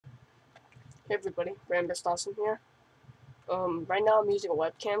Hey everybody, Rambus Dawson here. Right now I'm using a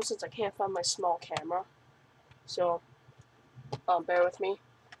webcam since I can't find my small camera. So, bear with me.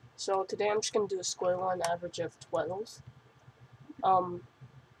 So today I'm just gonna do a Square-1 average of 12.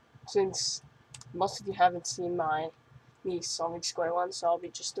 Since most of you haven't seen me solving Square-1, so I'll be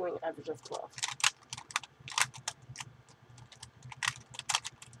just doing average of 12.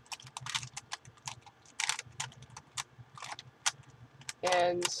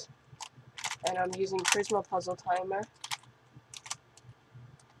 And I'm using Prisma Puzzle Timer.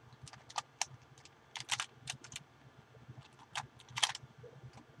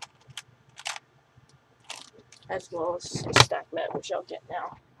 As well as stack mat, which I'll get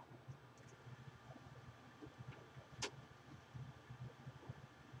now.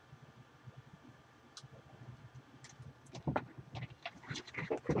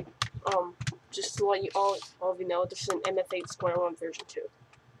 Just to let you all of you know, this is an MF8 Square-1 version 2.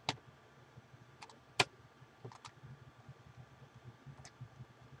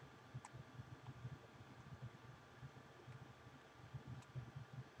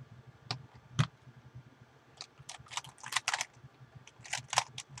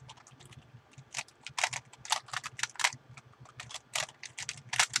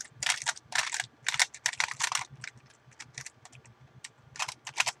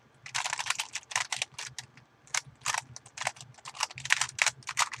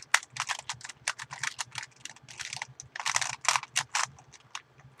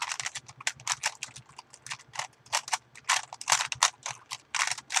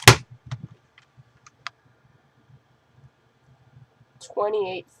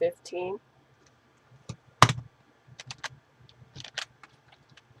 $28.15.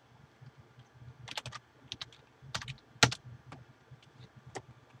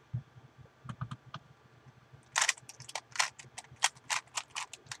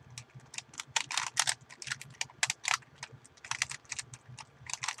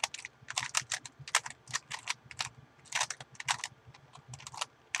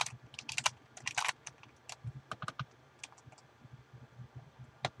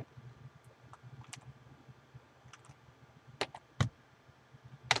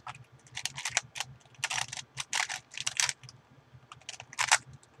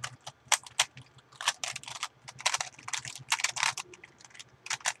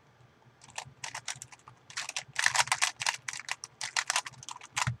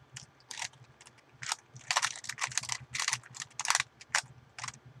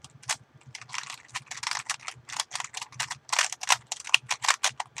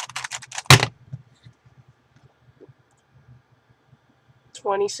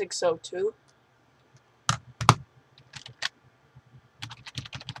 $26.02.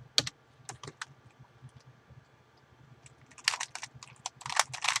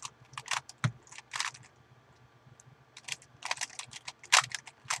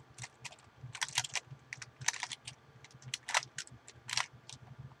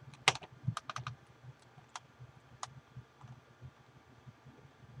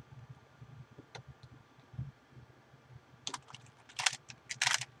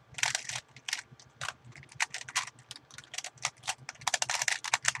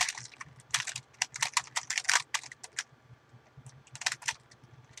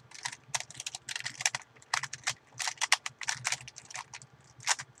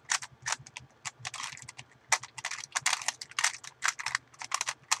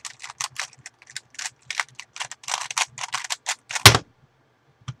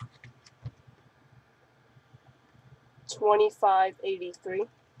 $25.83.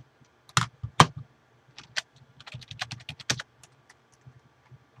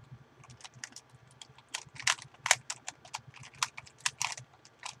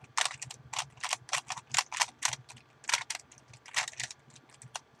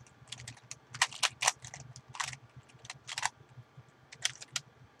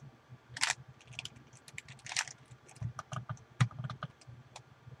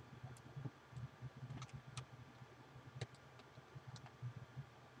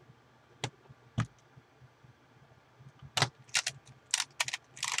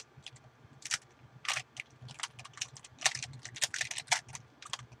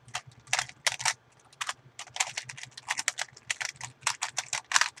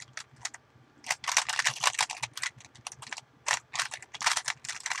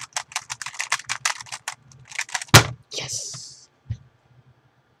 Yes!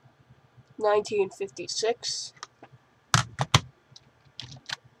 1956.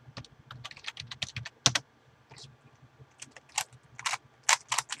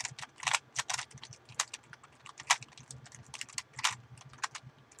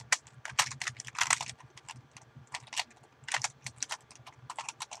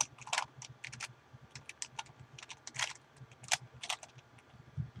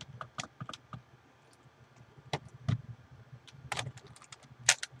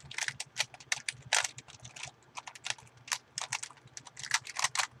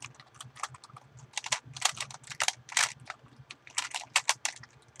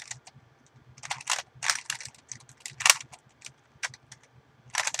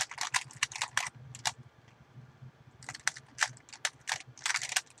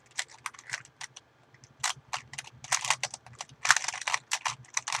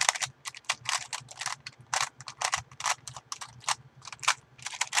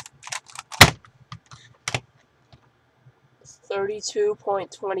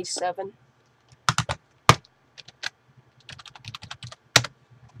 32.27.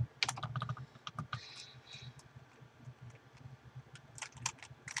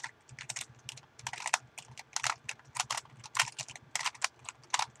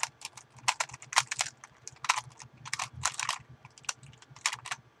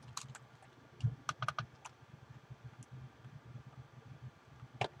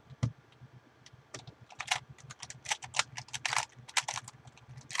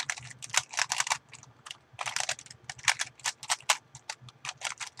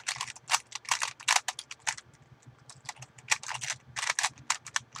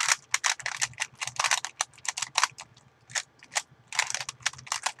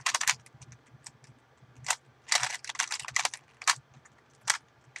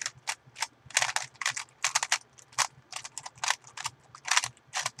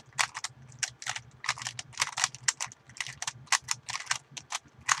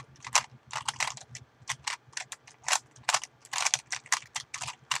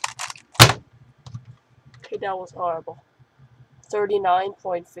 Okay, that was horrible.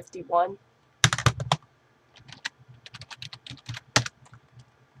 39.51.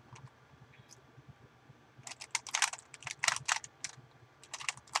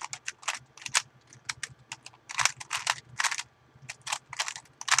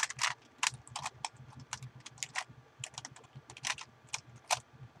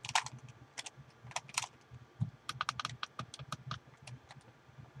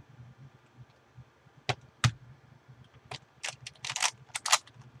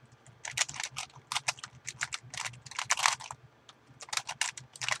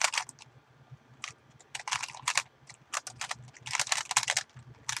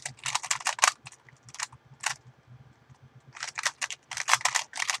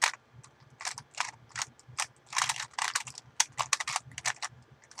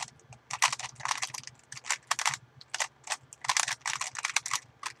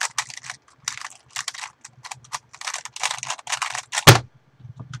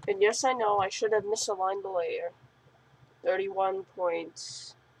 And yes, I know I should have misaligned the layer. 31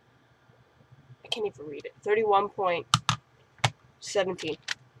 point... I can't even read it. 31.17.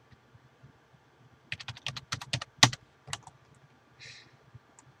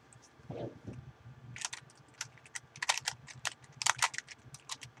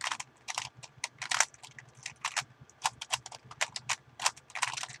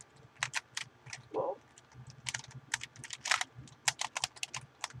 Well,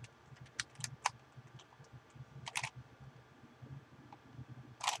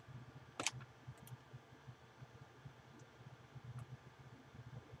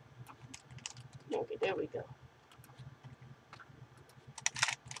 okay, there we go.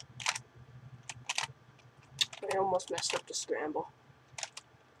 I almost messed up the scramble.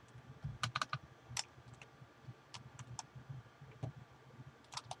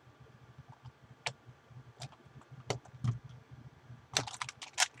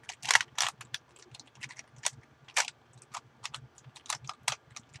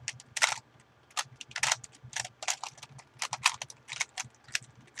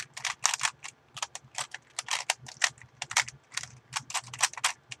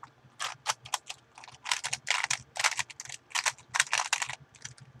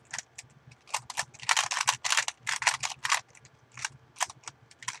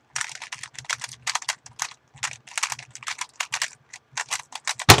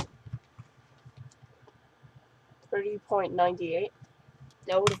 .98.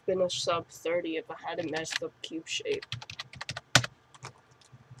 That would have been a sub 30 if I hadn't messed up cube shape.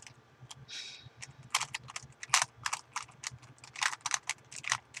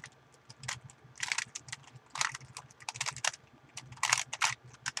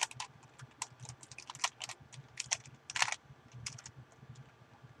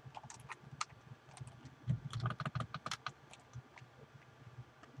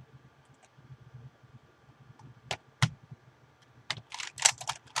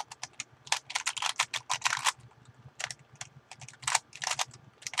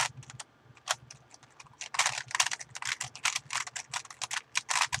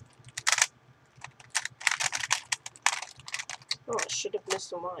 Oh, I should have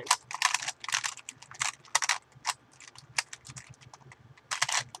missed a line.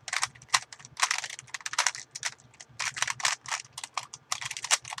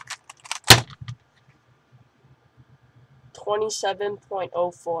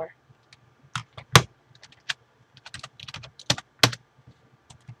 .04.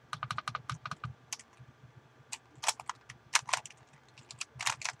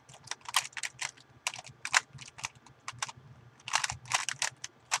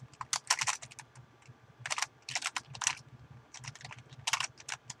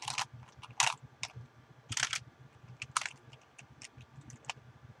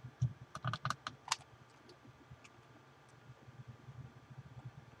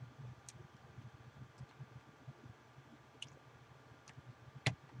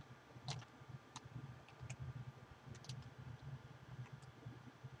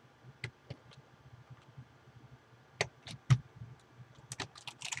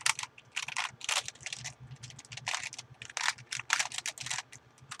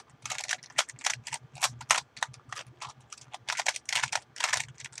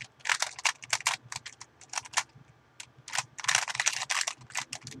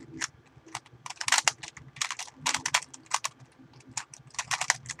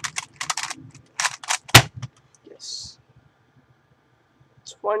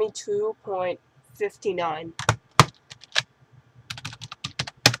 22.59.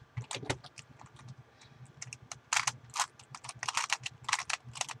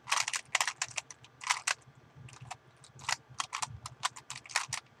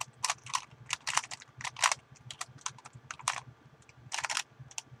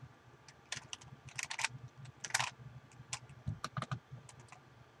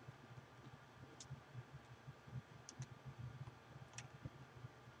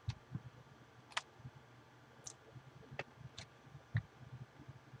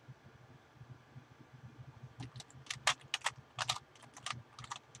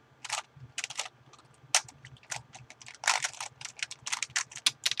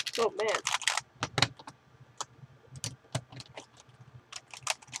 Oh man.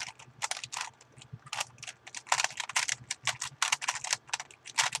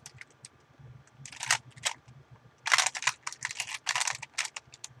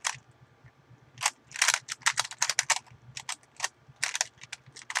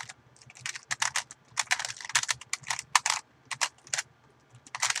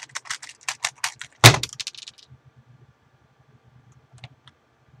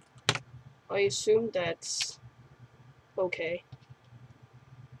 I assume that's okay,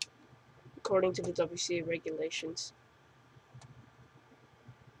 according to the WCA regulations.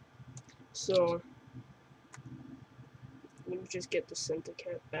 So, let me just get the center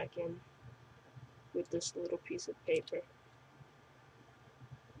cap back in with this little piece of paper.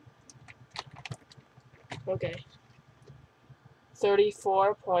 Okay.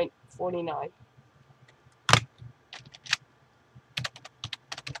 34.49.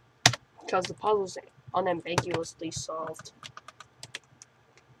 Because the puzzle's unambiguously solved.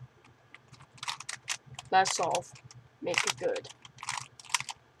 That's solved. Make it good.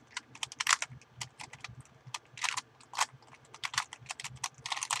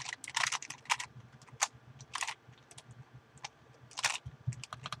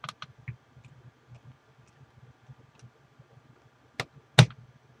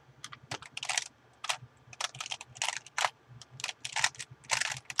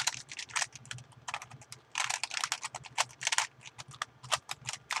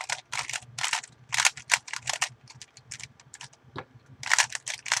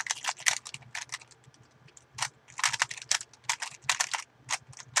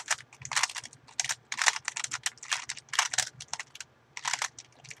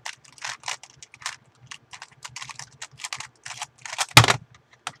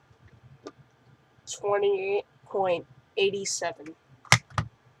 $28.87.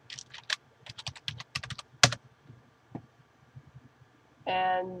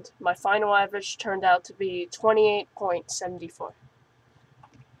 And my final average turned out to be 28.74.